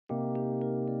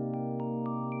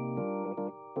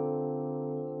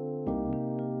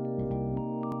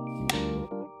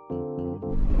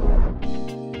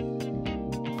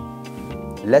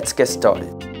Let's get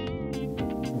started.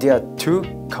 There are two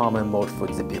common modes for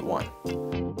ZP1.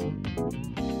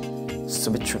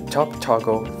 Switch to top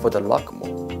toggle for the lock mode.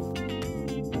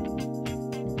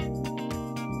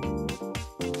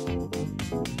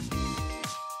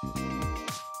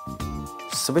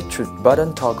 Switch to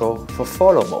button toggle for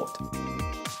follow mode.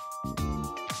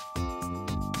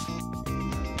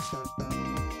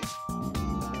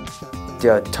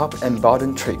 There are top and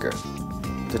bottom trigger.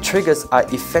 The triggers are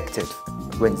effective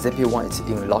when ZP1 is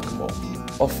in lock mode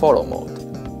or follow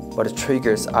mode, but the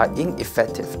triggers are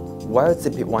ineffective while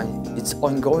ZP1 is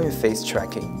ongoing phase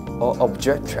tracking or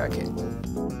object tracking.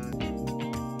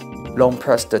 Long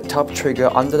press the top trigger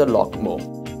under the lock mode.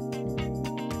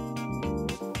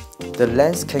 The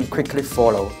lens can quickly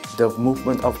follow the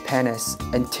movement of penis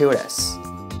and tildes.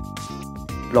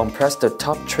 Long press the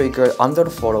top trigger under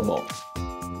the follow mode.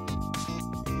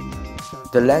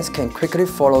 The lens can quickly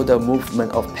follow the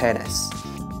movement of penis.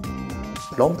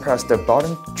 Long press the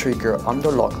bottom trigger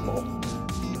under lock mode.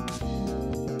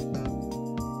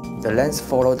 The lens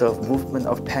follows the movement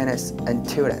of penis and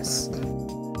tildes.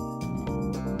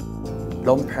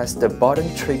 Long press the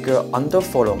bottom trigger under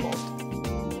follow mode.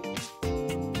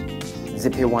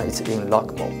 ZP1 is in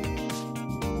lock mode.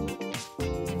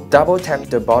 Double tap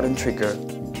the bottom trigger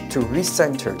to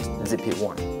recenter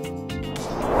ZP1.